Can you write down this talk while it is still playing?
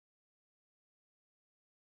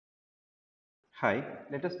Hi,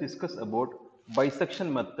 let us discuss about bisection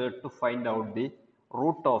method to find out the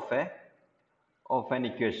root of an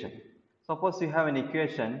equation. Suppose you have an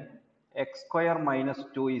equation x square minus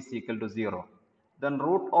 2 is equal to 0. Then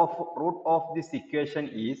root of this equation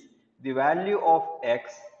is the value of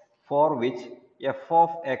x for which f of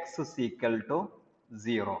x is equal to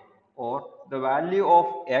 0, or the value of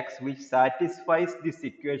x which satisfies this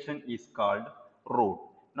equation is called root.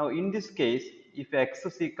 Now in this case, if x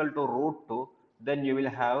is equal to root 2, then you will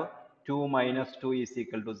have 2 minus 2 is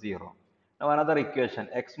equal to 0. Now another equation,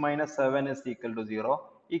 x minus 7 is equal to 0.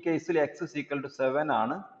 In case x is equal to 7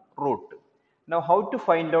 ആണ് root. Now how to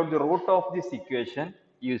find out the root of this equation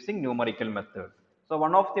using numerical method? So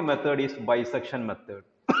one of the method is bisection method.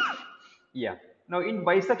 Yeah. Now in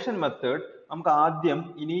bisection method, നമുക്ക് ആദ്യം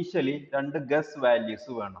initially രണ്ട് guess values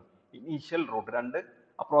വേണം. Initial root, രണ്ട്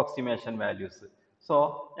approximation values. So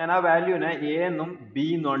ഞാൻ ആ വാല്യൂനെ a എന്നും b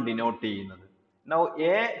എന്നും denote ചെയ്യുന്നത്. Now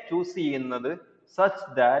a choose ചെയ്യുന്നത് such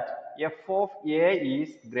that f of a is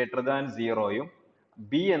greater than 0 യും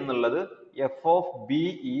b എന്നുള്ളത് f of b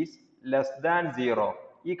is less than 0.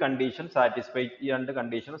 ഈ കണ്ടീഷൻ സാറ്റിസ്ഫൈ, ഈ രണ്ട്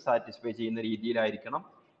കണ്ടീഷൻ സാറ്റിസ്ഫൈ ചെയ്യുന്ന രീതിയിലായിരിക്കണം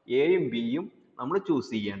a യും b യും നമ്മൾ ചൂസ്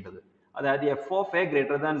ചെയ്യേണ്ടത്. അതായത് F of A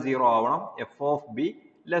greater than 0 ആവണം, F of be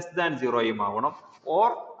less than 0 ആവണം, ഓർ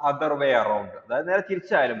അതർ വേ അറൗണ്ട്, അതായത് നേരെ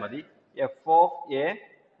തിരിച്ചായാലും മതി, F of A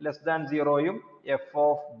less than 0 യും F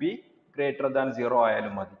of be greater than 0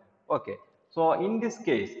 ആയാലും മതി. Okay, so in this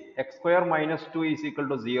case X square minus 2 is equal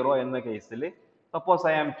to 0 എന്ന കേസിൽ suppose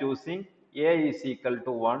I am choosing A is equal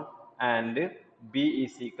to 1 and B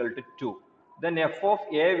is equal to 2, then F of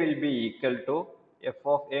A will be equal to, F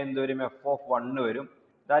of A എന്ത് വരും, F of 1 വരും,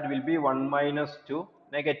 that will be 1 minus 2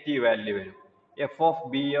 negative value വരും. f of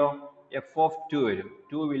b യോ f of 2 വരും,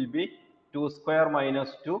 2 will be 2 square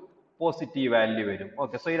minus 2 positive value വരും.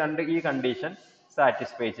 Okay, so ഈ condition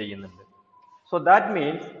satisfy ചെയ്യുന്നുണ്ട്. So that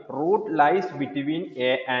means root lies between A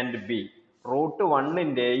and B. Root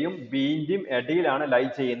 1ൻ്റെയും ബിൻ്റെയും ഇടയിലാണ് ലൈ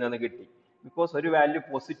ചെയ്യുന്നതെന്ന് കിട്ടി. Because ഒരു വാല്യൂ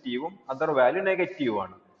പോസിറ്റീവും അതർ വാല്യൂ നെഗറ്റീവും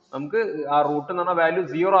ആണ്. നമുക്ക് ആ റൂട്ട് എന്ന് പറഞ്ഞ വാല്യൂ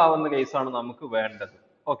 0 ആവുന്ന കേസാണ് നമുക്ക് വേണ്ടത്.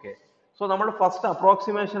 ഓക്കെ, സോ നമ്മൾ ഫസ്റ്റ്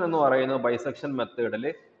അപ്രോക്സിമേഷൻ എന്ന് പറയുന്നത് ബൈസെക്ഷൻ മെത്തേഡിൽ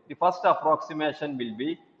the first approximation will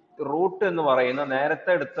be root എന്ന് പറയുന്ന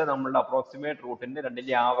നേരത്തെ എടുത്ത നമ്മളുടെ അപ്രോക്സിമേറ്റ് റൂട്ടിന്റെ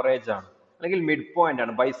രണ്ടിന്റെ ആവറേജ് ആണ്, അല്ലെങ്കിൽ മിഡ് പോയിന്റ്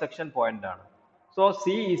ആണ്, ബൈസെക്ഷൻ പോയിന്റ് ആണ്. So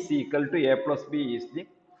C is equal to A plus B is the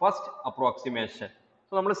first approximation.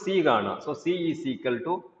 So നമ്മൾ സി കാണുക. So C is equal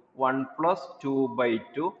to 1 plus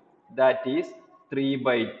 2/2, that is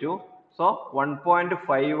 3/2. So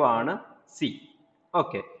 1.5 ആണ് സി.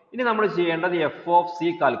 ഓക്കെ, ഇനി നമ്മൾ ചെയ്യേണ്ടത് എഫ് ഓഫ് സി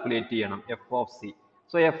കാൽക്കുലേറ്റ് ചെയ്യണം. F of C,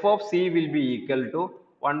 so F of C will be equal to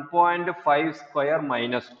 1.5 square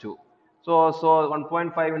minus 2. So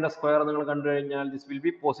 1.5ന്റെ square നിങ്ങൾ കണ്ടു കഴിഞ്ഞാൽ this will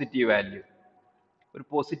be positive value, ഒരു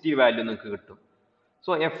positive value നിങ്ങൾക്ക് കിട്ടും.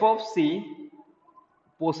 So F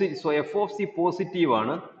of C positive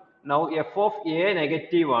ആണ്. Now F of A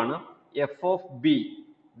negative ആണ്, F of B,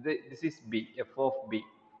 this is B, F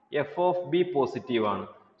of B positive ആണ്.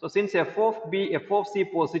 So since F of C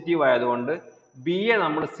positive ആയതുകൊണ്ട് B യെ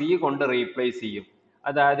നമ്മൾ C കൊണ്ട് റീപ്ലേസ് ചെയ്യും.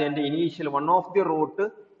 അതായത് എൻ്റെ initial one of the root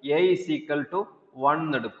A is equal to 1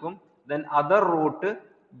 എടുക്കും, then other root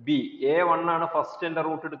B, A 1 ആണ് ഫസ്റ്റ് എൻ്റെ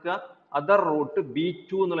റൂട്ട് എടുക്കുക, അതർ റൂട്ട് b2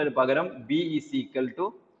 എന്നുള്ളതിന് പകരം ബി ഈസ് ഈക്വൽ ടു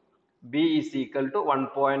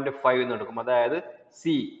 1.5 എന്ന് എടുക്കും. അതായത്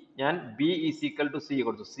സി, ഞാൻ B is equal to C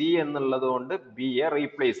കൊടുത്തു, സി എന്നുള്ളത് കൊണ്ട് ബി യെ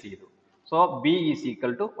റീപ്ലേസ് ചെയ്തു. So B is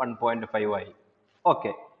equal to 1.5 ആയി.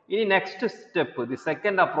 ഓക്കെ, ഇനി next step the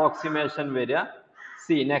second approximation വരിക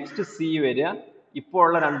സി, നെക്സ്റ്റ് സി വരിക ഇപ്പോൾ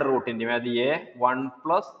ഉള്ള രണ്ട് റൂട്ടിൻ്റെയും, അതായത് എ 1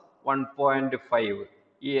 പ്ലസ് 1.5,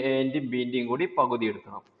 ഈ എൻ്റെയും ബിൻ്റെയും കൂടി പകുതി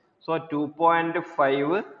എടുക്കണം. സോ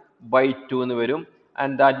 2.5/2 എന്ന് വരും,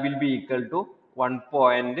 and that will be equal to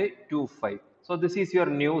 1.25. So this is your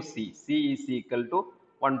new C, C is equal to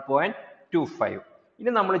 1.25.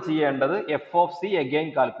 ഇനി നമ്മൾ ചെയ്യേണ്ടത് F of C again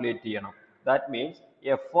calculate ചെയ്യണം. ദാറ്റ് മീൻസ്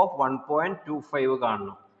എഫ് ഓഫ് 1.25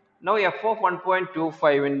 കാണണം. Now F of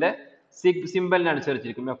 1.25ന്റെ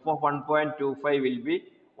സിമ്പിളിനനുസരിച്ചിരിക്കും. F of 1.25 will be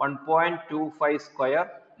 1.25 square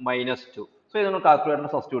minus 2. So ഇത് നമ്മൾ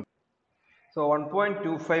കാൽക്കുലേറ്ററിന് substitute. So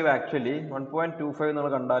 1.25 actually 1.25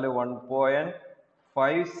 നമ്മൾ കണ്ടാൽ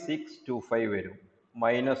 1.5625 വരും,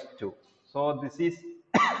 minus 2. So this is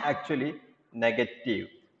actually negative.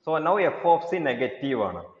 So now F of C negative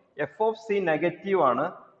ആണ്. F of C negative ആണ്.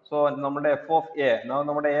 So നമ്മുടെ F of A,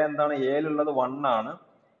 നമ്മുടെ A എന്താണ്, എയിലുള്ളത് 1 ആണ്,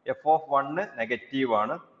 എഫ് ഓഫ് 1 നെഗറ്റീവ്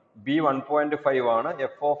ആണ്, ബി 1.5 ആണ്,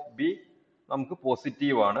 എഫ് ഓഫ് ബി നമുക്ക്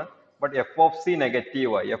പോസിറ്റീവ് ആണ്, but F of C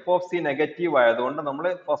negative ആയി. എഫ് ഓഫ് സി നെഗറ്റീവ് ആയതുകൊണ്ട് നമ്മൾ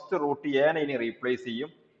ഫസ്റ്റ് റൂട്ട് എനെ ഇനി റീപ്ലേസ് ചെയ്യും.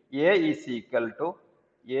 A is equal to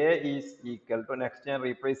next ഞാൻ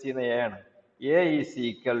റീപ്ലേസ് ചെയ്യുന്ന എ ആണ്. A is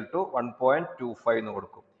equal to 1.25 എന്ന്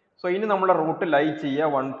കൊടുക്കും. സോ ഇനി നമ്മുടെ റൂട്ട് ലൈ ചെയ്യുക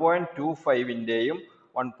 1.25ൻ്റെയും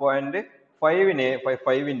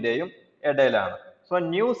 1.5ൻ്റെയും ഇടയിലാണ്. So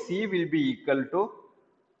new C will be equal to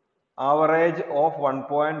average of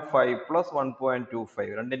 1.5 plus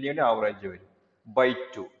 1.25 രണ്ടിൻ്റെയും ആവറേജ് വരും by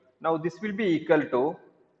 2. Now this will be equal to,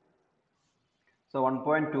 so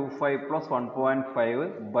 1.25 plus 1.5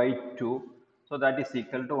 by 2, so that is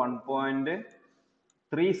equal to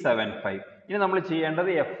 1.375. ഇനി നമ്മൾ ചെയ്യേണ്ടത്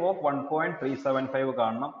f of 1.375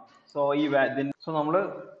 കാണണം. സോ നമ്മൾ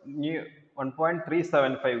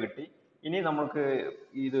 1.375 കിട്ടി. ഇനി നമുക്ക്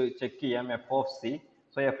ഇത് ചെക്ക് ചെയ്യാം f of c.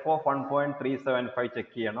 So f of 1.375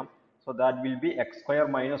 check ചെയ്യണം. So that will be x square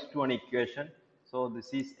minus 2 ആണ് equation. So this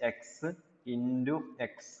is x into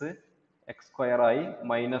x square ആയി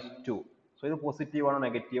minus 2. സോ ഇത് പോസിറ്റീവ് ആണ്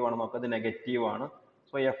നെഗറ്റീവ് ആണ് നോക്കാം. ഇത് നെഗറ്റീവ് ആണ്.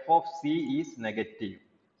 So f of c is negative.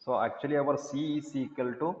 So actually our c is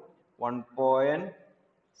equal to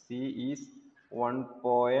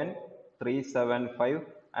 1.375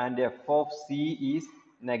 and f of c is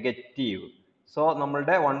negative. So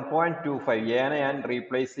നമ്മളുടെ 1.25 a ഞാൻ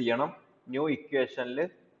replace ചെയ്യണം. ന്യൂ ഇക്വേഷനിൽ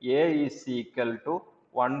a is equal to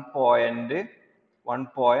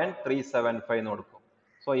 1.375 എന്ന് കൊടുക്കും.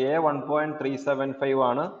 സോ a 1.375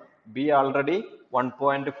 ആണ്, b ആൾറെഡി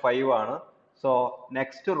 1.5 ആണ്. So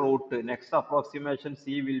next root, next approximation c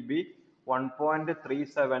will be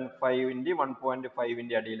 1.375 into 1.5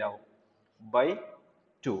 into അടിയിലാവും by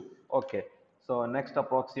 2. Okay. So next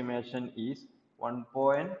approximation is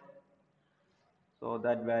 1. So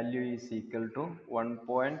that value is equal to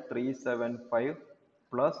 1.375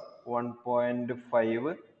 plus 1.5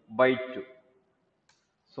 by 2.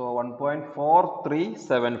 So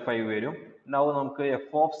 1.4375 വരും. Now നമുക്ക് f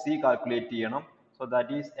of c calculate ചെയ്യണം. So that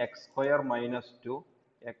is x square minus 2,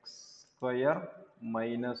 x square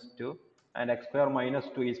minus 2, and x square minus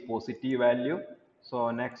 2 is positive value. So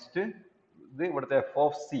next, the f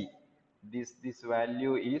of c, this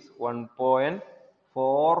value is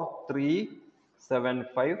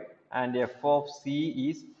 1.4375 and f of c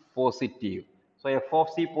is positive. So f of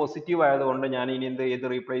c positive ആയതുകൊണ്ട് ഞാൻ ഇനി ഇത്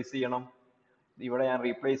replace ചെയ്യണം. ഇവിടെ ഞാൻ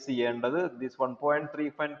replace ചെയ്യേണ്ടത് this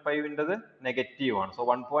 1.375ൻ്റെത് negative ആണ്. So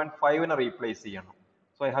 1.5നെ replace ചെയ്യണം.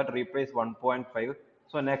 So I had replace 1.5.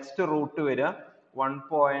 So next root വരിക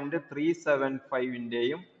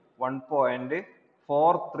 1.375ൻ്റെയും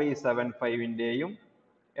 1.4375ൻ്റെയും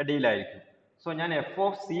ഇടയിലായിരിക്കും. സോ ഞാൻ എഫ്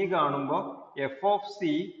ഓഫ് സി കാണുമ്പോൾ F of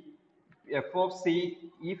C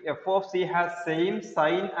if f of c has same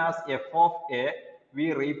sign as f of a, we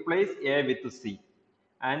replace a with c.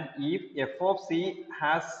 And if f of c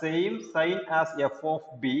has same sign as f of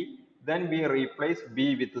b, then we replace b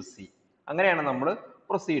with c. അങ്ങനെയാണ് നമ്മൾ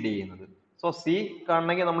proceed ചെയ്യുന്നത്. So C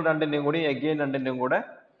കാണണമെങ്കിൽ നമ്മൾ രണ്ടിൻ്റെയും കൂടെ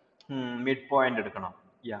mid point എടുക്കണം.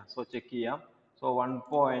 So check ചെയ്യാം. So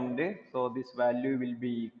 1. So this value will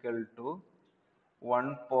be equal to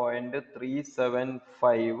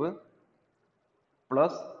 1.375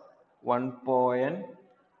 plus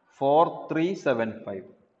 1.4375.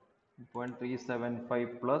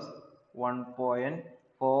 1.375 plus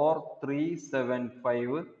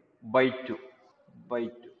 1.4375 by 2.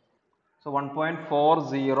 So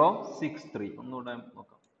 1.4063. ഒന്നുകൂടെ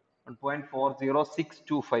നോക്കാം.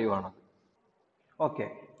 1.40625 ആണ്. ഓക്കെ,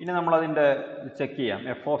 ഇനി നമ്മൾ അതിൻ്റെ ചെക്ക് ചെയ്യാം.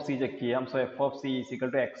 എഫ് ഓഫ് സി ചെക്ക് ചെയ്യാം. So F of C is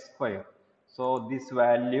equal to X square. So this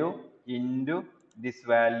value into this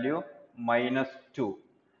value minus 2.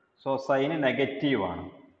 So sign negative ആണ്.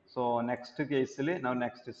 So next കേസിൽ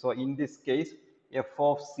so in this case f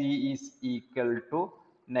of c is equal to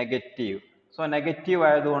negative. So negative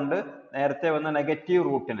ആയതുകൊണ്ട് നേരത്തെ വന്ന negative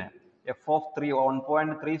റൂട്ടിന് f of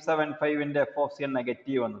 1.375ൻ്റെ f of c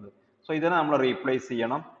negative വന്നത്. So ഇതിനെ നമ്മൾ replace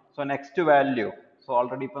ചെയ്യണം. So next value, so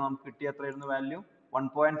already ഇപ്പോൾ നമുക്ക് കിട്ടിയ എത്രയായിരുന്നു value?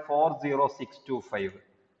 1.40625.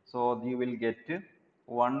 So you will get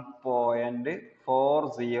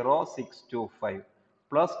 1.40625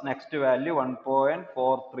 plus next value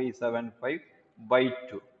 1.4375 by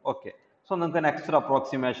 2. Okay, so നിങ്ങൾക്ക് നെക്സ്റ്റ്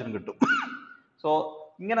അപ്രോക്സിമേഷൻ കിട്ടും. സോ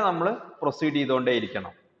ഇങ്ങനെ നമ്മൾ പ്രൊസീഡ് ചെയ്തുകൊണ്ടേ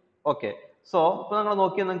ഇരിക്കണം. ഓക്കെ, സോ ഇപ്പോൾ നിങ്ങൾ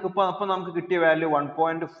നോക്കിയാൽ നിങ്ങൾക്ക് ഇപ്പോൾ നമുക്ക് കിട്ടിയ value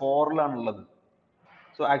 1.4ലാണുള്ളത്.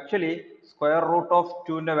 So actually square root of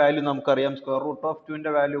 2ൻ്റെ value നമുക്കറിയാം. Square root of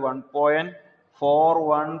 2ൻ്റെ value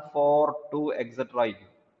 1.4142 etcetera ആയിരിക്കും.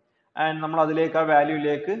 ആൻഡ് നമ്മൾ അതിലേക്ക് ആ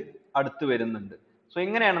വാല്യൂയിലേക്ക് അടുത്ത് വരുന്നുണ്ട്. സോ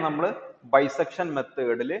ഇങ്ങനെയാണ് നമ്മൾ ബൈസെക്ഷൻ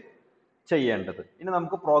മെത്തേഡിൽ ചെയ്യേണ്ടത്. ഇനി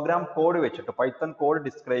നമുക്ക് പ്രോഗ്രാം കോഡ് വെച്ചിട്ട് പൈത്തൺ കോഡ്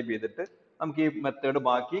ഡിസ്ക്രൈബ് ചെയ്തിട്ട് നമുക്ക് ഈ മെത്തേഡ്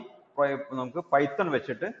ബാക്കി നമുക്ക് പൈത്തൺ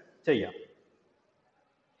വെച്ചിട്ട് ചെയ്യാം.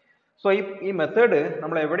 സോ ഈ മെത്തേഡ്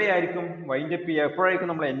നമ്മൾ എവിടെയായിരിക്കും വൈൻഡ് അപ്പ് ചെയ്യുക, എപ്പോഴായിരിക്കും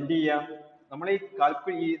നമ്മൾ എൻഡ് ചെയ്യുക? നമ്മൾ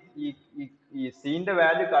ഈ സീൻ്റെ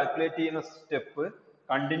വാല്യൂ കാൽക്കുലേറ്റ് ചെയ്യുന്ന സ്റ്റെപ്പ്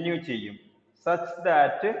കണ്ടിന്യൂ ചെയ്യും. സച്ച്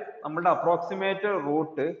ദാറ്റ് നമ്മുടെ അപ്രോക്സിമേറ്റ്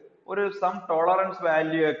റൂട്ട് ഒരു some tolerance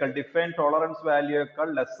വാല്യൂയേക്കാൾ define tolerance വാല്യൂയേക്കാൾ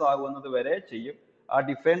less ആകുന്നത് വരെ ചെയ്യും. ആ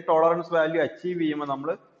ഡിഫൈൻ ടോളറൻസ് വാല്യൂ അച്ചീവ് ചെയ്യുമ്പോൾ നമ്മൾ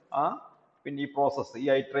ആ പിന്നെ ഈ പ്രോസസ്സ് ഈ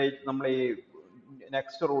ഐട്രേറ്റ് നമ്മൾ ഈ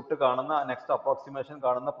നെക്സ്റ്റ് റൂട്ട് കാണുന്ന നെക്സ്റ്റ് അപ്രോക്സിമേഷൻ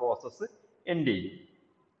കാണുന്ന പ്രോസസ്സ് എൻഡ് ചെയ്യും.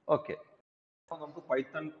 ഓക്കെ, അപ്പോൾ നമുക്ക്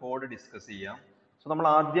പൈത്തൺ കോഡ് ഡിസ്കസ് ചെയ്യാം. സോ നമ്മൾ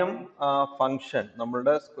ആദ്യം ഫംഗ്ഷൻ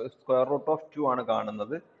നമ്മളുടെ സ്ക്വയർ റൂട്ട് ഓഫ് 2 ആണ്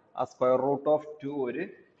കാണുന്നത്. ആ സ്ക്വയർ റൂട്ട് ഓഫ് 2 ഒരു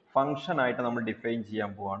ഫംഗ്ഷൻ ആയിട്ട് നമ്മൾ ഡിഫൈൻ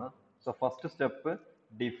ചെയ്യാൻ പോവാണ്. So first step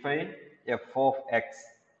define F of X.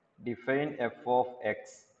 Define F of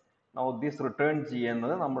X. Now this return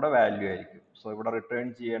ചെയ്യുന്നത് നമ്മുടെ വാല്യൂ ആയിരിക്കും. സോ ഇവിടെ റിട്ടേൺ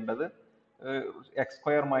ചെയ്യേണ്ടത് എക്സ്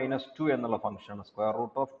സ്ക്വയർ മൈനസ് 2 എന്നുള്ള ഫംഗ്ഷൻ ആണ്. സ്ക്വയർ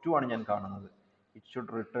റൂട്ട് ഓഫ് 2 ആണ് ഞാൻ കാണുന്നത്. It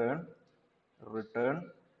should return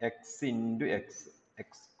X into X,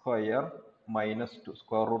 X square minus 2,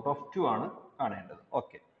 square root of 2 ആണ് കാണേണ്ടത്.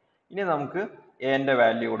 ഓക്കെ, ഇനി നമുക്ക് എൻ്റെ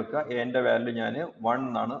വാല്യൂ കൊടുക്കുക. എൻ്റെ വാല്യൂ ഞാൻ 1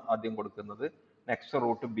 എന്നാണ് ആദ്യം കൊടുക്കുന്നത്. നെക്സ്റ്റ്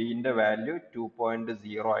റൂട്ട് ബിൻ്റെ വാല്യൂ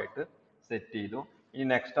 2.0 ആയിട്ട് സെറ്റ് ചെയ്തു. ഇനി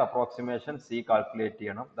നെക്സ്റ്റ് അപ്രോക്സിമേഷൻ സി കാൽക്കുലേറ്റ്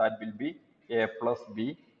ചെയ്യണം. That will be A plus B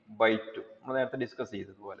by 2. നമ്മൾ നേരത്തെ ഡിസ്കസ്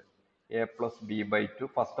ചെയ്തതുപോലെ A plus B by 2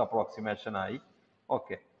 first approximation ആയി.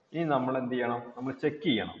 ഓക്കെ, ഇനി നമ്മൾ എന്ത് ചെയ്യണം? നമ്മൾ ചെക്ക്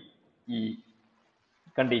ചെയ്യണം ഈ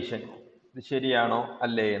കണ്ടീഷൻ ഇത് ശരിയാണോ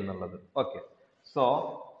അല്ലേ എന്നുള്ളത്. ഓക്കെ, സോ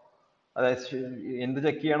അതായത് എന്ത്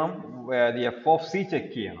ചെക്ക് ചെയ്യണം? എഫ് ഓഫ് സി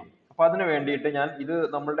ചെക്ക് ചെയ്യണം. അപ്പൊ അതിന് വേണ്ടിയിട്ട് ഞാൻ ഇത്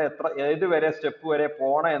നമ്മളുടെ ഏത് വരെ സ്റ്റെപ്പ് വരെ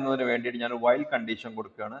പോകണം എന്നതിന് വേണ്ടിയിട്ട് ഞാൻ വൈൽ കണ്ടീഷൻ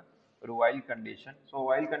കൊടുക്കുകയാണ്. ഒരു while condition. So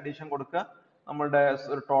while condition കൊടുക്കുക, നമ്മളുടെ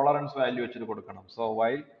ഒരു ടോളറൻസ് വാല്യൂ വെച്ചിട്ട് കൊടുക്കണം. So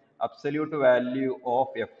while absolute value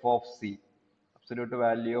of F of C, absolute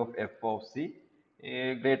value of F of C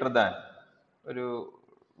greater than ഒരു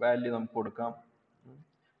വാല്യൂ നമുക്ക് കൊടുക്കാം.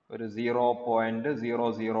 ഒരു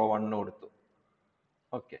 0.001 കൊടുത്തു.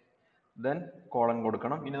 ഓക്കെ, ദെൻ കോളൻ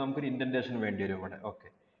കൊടുക്കണം. ഇനി നമുക്കൊരു ഇൻഡന്റേഷൻ വേണ്ടി വരും ഇവിടെ. ഓക്കെ,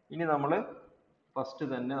 ഇനി നമ്മൾ ഫസ്റ്റ്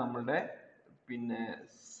തന്നെ നമ്മളുടെ പിന്നെ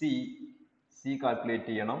സി കാൽക്കുലേറ്റ്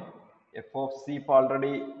ചെയ്യണം. എഫ് ഓഫ് സി ഇപ്പോൾ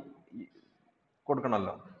ഓൾറെഡി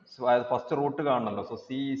കൊടുക്കണമല്ലോ. സോ അത് ഫസ്റ്റ് റൂട്ട് കാണണമല്ലോ. So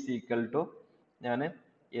C is equal to ഞാൻ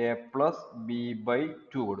എ പ്ലസ് ബി ബൈ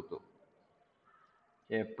 2 കൊടുത്തു.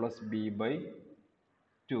 A plus B by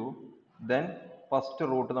 2. Then first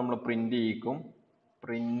root നമ്മൾ പ്രിന്റ് ചെയ്യിക്കും.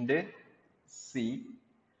 Print C.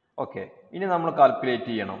 ഓക്കെ, ഇനി നമ്മൾ കാൽക്കുലേറ്റ്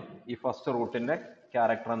ചെയ്യണം ഈ ഫസ്റ്റ് റൂട്ടിന്റെ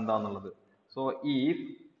ക്യാരക്ടർ എന്താന്നുള്ളത്. So if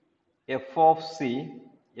F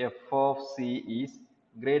of C is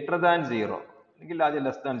greater than 0, അല്ലെങ്കിൽ ആദ്യം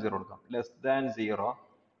ലെസ് ദാൻ 0 കൊടുക്കാം. ലെസ്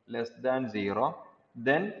ദാൻ 0,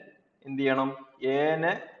 ദെൻ എന്ത് ചെയ്യണം?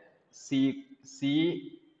 എനെ സി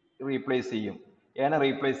റീപ്ലേസ് ചെയ്യും. എനെ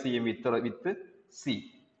റീപ്ലേസ് ചെയ്യും with C.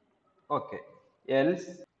 Okay, else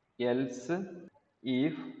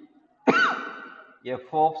if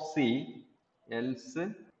F of C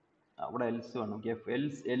അവിടെ എൽസ് വേണം.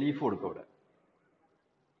 എലീഫ് കൊടുക്കും അവിടെ.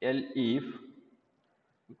 ഇഫ്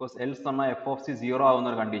ബിക്കോസ് എൽസ് തന്നാൽ എഫ് ഓഫ് സി 0 ആവുന്ന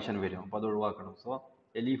ഒരു കണ്ടീഷൻ വരും. അപ്പോൾ അത് ഒഴിവാക്കണം. സോ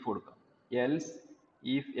എലീഫ് കൊടുക്കാം. Else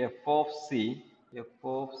if F of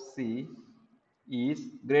C is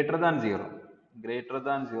greater than 0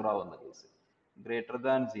 ആവുന്ന case, greater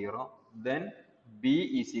than 0, then B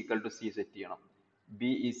is equal to C set ചെയ്യണം.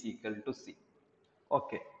 B is equal to C.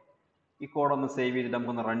 Okay, ഈ കോഡ് ഒന്ന് സേവ് ചെയ്തിട്ട്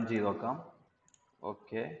നമുക്കൊന്ന് റൺ ചെയ്ത് നോക്കാം.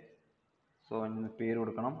 ഓക്കെ, സോ പേര്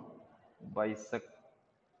കൊടുക്കണം. ബൈസെക്ട്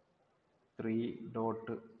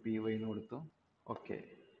 3.py എന്ന് കൊടുത്തു. Okay,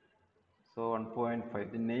 so 1.5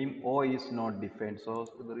 the name O is not defined, so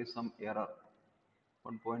there is some error.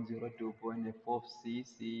 1.0 2. F of c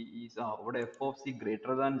is ഇവിടെ f of c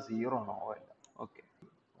greater than 0 ആണോ? അല്ല.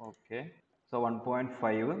 ഓക്കെ, സോ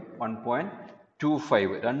 1.5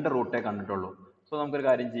 1.25 രണ്ട് റൂട്ടേ കണ്ടിട്ടുള്ളൂ. സോ നമുക്കൊരു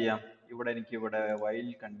കാര്യം ചെയ്യാം. എനിക്ക് ഇവിടെ while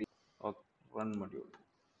condition run module.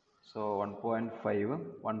 So 1.5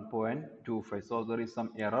 1.25, so there is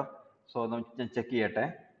some error. So ഞാൻ ചെക്ക് ചെയ്യട്ടെ.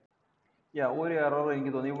 ഒരു എറർ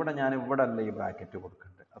എനിക്ക് തോന്നി. ഞാൻ ഇവിടെ അല്ല ഈ ബ്രാക്കറ്റ്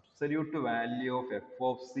കൊടുക്കേണ്ടത്. Absolute value of F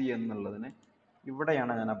of C എന്നുള്ളതിന്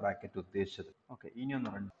ഇവിടെയാണ് ഞാൻ ആ ബ്രാക്കറ്റ് ഉദ്ദേശിച്ചത്. ഓക്കെ, ഇനി ഒന്ന്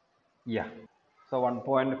റൺ. സോ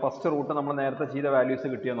ഫസ്റ്റ് റൂട്ട് നമ്മൾ നേരത്തെ ചെയ്ത വാല്യൂസ്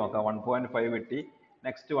കിട്ടിയോ നോക്കാം. 1.5 കിട്ടി.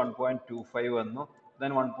 നെക്സ്റ്റ് 1.25 വന്നു.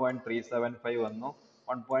 ദെൻ 1.375 വന്നു.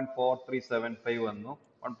 1.4375 വന്നു.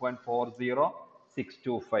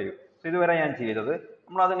 1.40625. സോ ഇതുവരെ ഞാൻ ചെയ്തത്.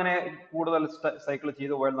 നമ്മളതിങ്ങനെ കൂടുതൽ സൈക്കിൾ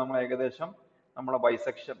ചെയ്ത് പോയാൽ നമ്മൾ ഏകദേശം നമ്മുടെ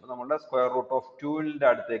ബൈസെക്ഷൻ നമ്മുടെ സ്ക്വയർ റൂട്ട് ഓഫ് 2ന്റെ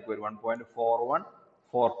അടുത്തേക്ക് വരും.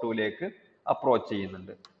 1.4142ലേക്ക് അപ്രോച്ച്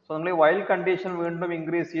ചെയ്യുന്നുണ്ട്. സോ നമ്മൾ ഈ വൈൽ കണ്ടീഷൻ വീണ്ടും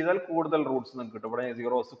ഇൻക്രീസ് ചെയ്താൽ കൂടുതൽ റൂട്ട്സ് നമുക്ക് കിട്ടും. ഇവിടെ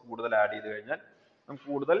സീറോസ് കൂടുതൽ ആഡ് ചെയ്ത് കഴിഞ്ഞാൽ നമുക്ക്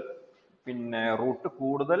കൂടുതൽ റൂട്ട്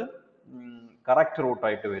കൂടുതൽ കറക്റ്റ്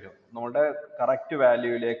റൂട്ടായിട്ട് വരും. നമ്മുടെ കറക്റ്റ്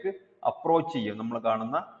വാല്യൂയിലേക്ക് അപ്രോച്ച് ചെയ്യും നമ്മൾ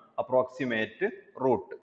കാണുന്ന അപ്രോക്സിമേറ്റ്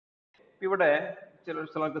റൂട്ട്. ഇവിടെ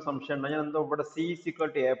ചിലർക്ക് സംശയം ഉണ്ട്, ഞാൻ എന്തോ ഇവിടെ C is equal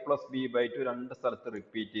to A plus B by two രണ്ട് സ്ഥലത്ത്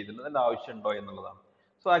റിപ്പീറ്റ് ചെയ്തിട്ടുണ്ട്, അതിന്റെ ആവശ്യമുണ്ടോ എന്നുള്ളതാണ്.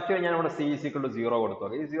 സോ ആക്ച്വലി ഞാൻ ഇവിടെ സി ഈസ് ഈക്വൽ ടു 0 കൊടുത്തു.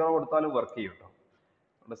 ഈ 0 കൊടുത്താലും വർക്ക് ചെയ്യും കേട്ടോ.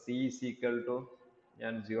 ഇവിടെ സി ഈസ് ഈക്വൽ ടു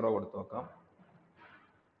ഞാൻ 0 കൊടുത്തു നോക്കാം.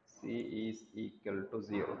 C is equal to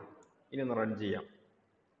 0. ഇനി ഒന്ന് റൺ ചെയ്യാം.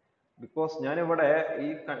 ബിക്കോസ് ഞാനിവിടെ ഈ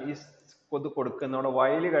ഇത് കൊടുക്കുന്ന അവിടെ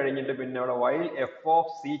വൈൽ കഴിഞ്ഞിട്ട് പിന്നെ അവിടെ while F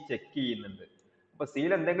of C check ചെയ്യുന്നുണ്ട്. അപ്പൊ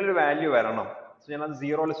സിയിൽ എന്തെങ്കിലും ഒരു വാല്യൂ വരണം. സോ ഞാൻ അത്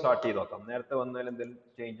 0 സ്റ്റാർട്ട് ചെയ്ത് നോക്കാം. നേരത്തെ വന്നതിൽ എന്തെങ്കിലും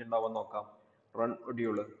ചേഞ്ച് ഉണ്ടാവുമെന്ന് നോക്കാം. റൺ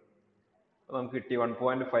ഷെഡ്യൂള് നമുക്ക് കിട്ടി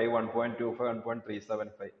 1.5, 1.25,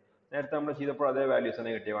 1.375. നേരത്തെ നമ്മൾ ചെയ്തപ്പോൾ അതേ വാല്യൂസ്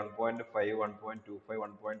തന്നെ കിട്ടി. 1.5, 1.25,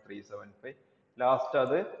 1.375. ലാസ്റ്റ്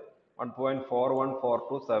അത്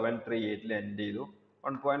 1.4142738 എൻഡ് ചെയ്തു.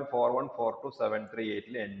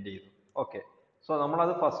 1.4142738 എൻഡ് ചെയ്തു. ഓക്കെ. സോ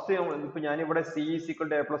നമ്മളത് ഫസ്റ്റ് ഇപ്പൊ ഞാനിവിടെ C is equal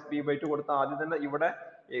to A plus B by two കൊടുത്ത ആദ്യം തന്നെ ഇവിടെ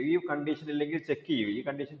ഈ കണ്ടീഷൻ ഇല്ലെങ്കിൽ ചെക്ക് ചെയ്യും. ഈ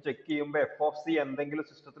കണ്ടീഷൻ ചെക്ക് ചെയ്യുമ്പോൾ എഫ് ഓഫ് സി എന്തെങ്കിലും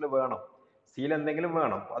സിസ്റ്റത്തിൽ വേണം, സിയിൽ എന്തെങ്കിലും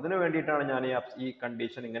വേണം. അതിന് വേണ്ടിയിട്ടാണ് ഞാൻ ഈ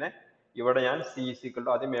കണ്ടീഷൻ ഇങ്ങനെ ഇവിടെ ഞാൻ സി ഈസ് ഈക്വൽ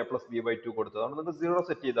ടു ആദ്യം A plus B by two കൊടുത്തത്. അതുകൊണ്ട് നിങ്ങൾക്ക് 0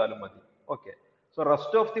 സെറ്റ് ചെയ്താലും മതി. Okay. So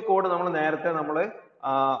rest of the code നമ്മൾ നേരത്തെ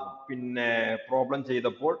പിന്നെ പ്രോബ്ലം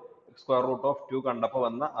ചെയ്തപ്പോൾ സ്ക്വയർ റൂട്ട് ഓഫ് 2 കണ്ടപ്പോൾ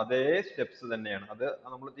വന്ന അതേ സ്റ്റെപ്സ് തന്നെയാണ്. അത്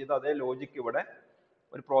നമ്മൾ ചെയ്ത അതേ ലോജിക്ക് ഇവിടെ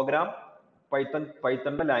ഒരു പ്രോഗ്രാം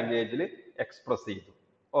പൈത്തണിന്റെ ലാംഗ്വേജിൽ എക്സ്പ്രസ് ചെയ്തു.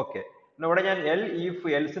 ഓക്കെ. ഇവിടെ ഞാൻ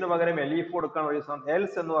എൽസിന് പകരം ഇഫ് കൊടുക്കാൻ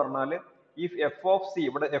എൽസ് എന്ന് പറഞ്ഞാൽ ഇഫ് എഫ് ഓഫ് സി,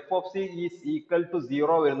 ഇവിടെ F of C is equal to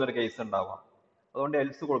 0 വരുന്ന ഒരു കേസ് ഉണ്ടാവാം. അതുകൊണ്ട്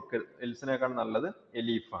എൽസിനേക്കാൾ നല്ലത്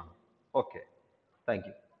എലീഫ് ആണ്. ഓക്കെ. Thank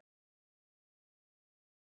you.